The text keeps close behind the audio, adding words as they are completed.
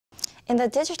In the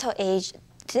digital age,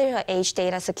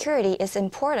 data security is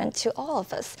important to all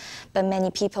of us, but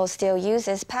many people still use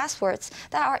passwords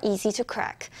that are easy to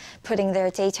crack, putting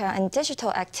their data and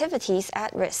digital activities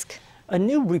at risk. A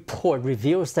new report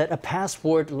reveals that a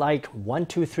password like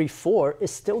 1234 is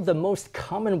still the most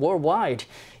common worldwide.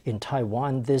 In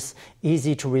Taiwan, this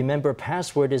easy-to-remember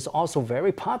password is also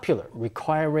very popular,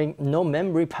 requiring no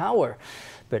memory power.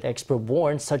 But experts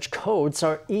warn such codes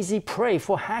are easy prey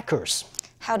for hackers.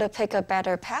 How to pick a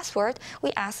better password?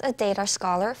 We asked a data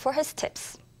scholar for his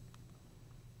tips.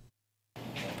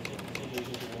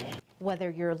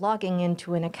 Whether you're logging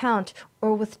into an account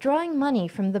or withdrawing money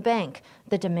from the bank,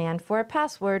 the demand for a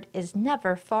password is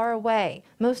never far away.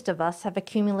 Most of us have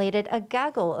accumulated a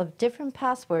gaggle of different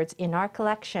passwords in our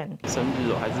collection. 生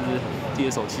日还是第二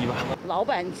手机吧。老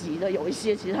板级的有一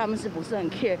些其实他们是不是很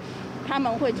care， 他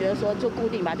们会觉得说就固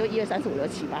定吧，就1、2、3、4、5、6、7、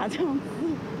8这样子，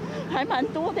还蛮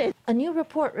多的。 A new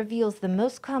report reveals the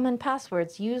most common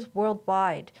passwords used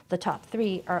worldwide. The top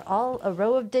 3 are all a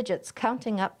row of digits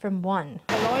counting up from 1.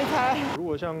 很容易猜。如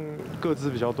果像个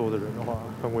资比较多的人的话，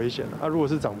很危险。如果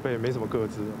是长辈，没什么个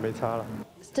资，没差了。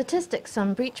 Statistics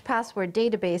on breach password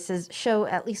databases show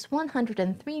at least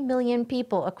 103 million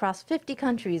people across 50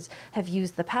 countries have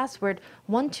used the password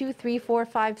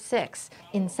 123456.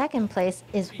 In second place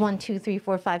is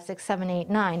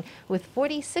 123456789 with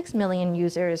 46 million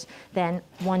users, then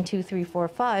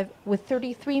 12345 with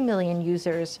 33 million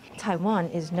users. Taiwan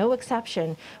is no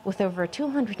exception, with over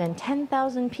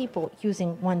 210,000 people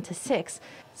using 1 to 6,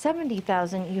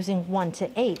 70,000 using 1 to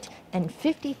 8, and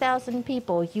 50,000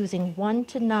 people using 1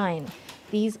 to 9.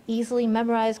 These easily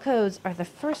memorized codes are the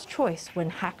first choice when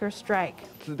hackers strike.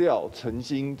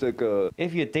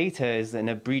 If your data is in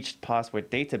a breached password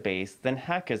database, then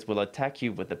hackers will attack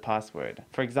you with the password.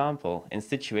 For example, in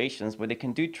situations where they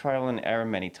can do trial and error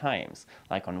many times,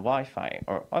 like on Wi-Fi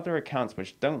or other accounts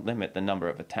which don't limit the number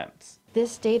of attempts.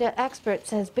 This data expert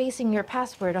says basing your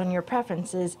password on your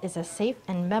preferences is a safe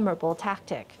and memorable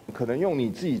tactic. You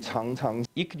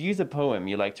could use a poem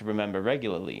you like to remember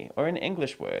regularly, or an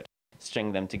English word.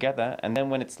 String them together, and then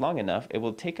when it's long enough, it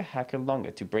will take a hacker longer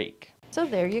to break. So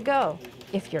there you go.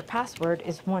 If your password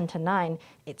is 1 to 9,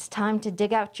 it's time to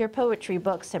dig out your poetry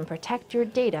books and protect your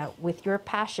data with your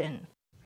passion.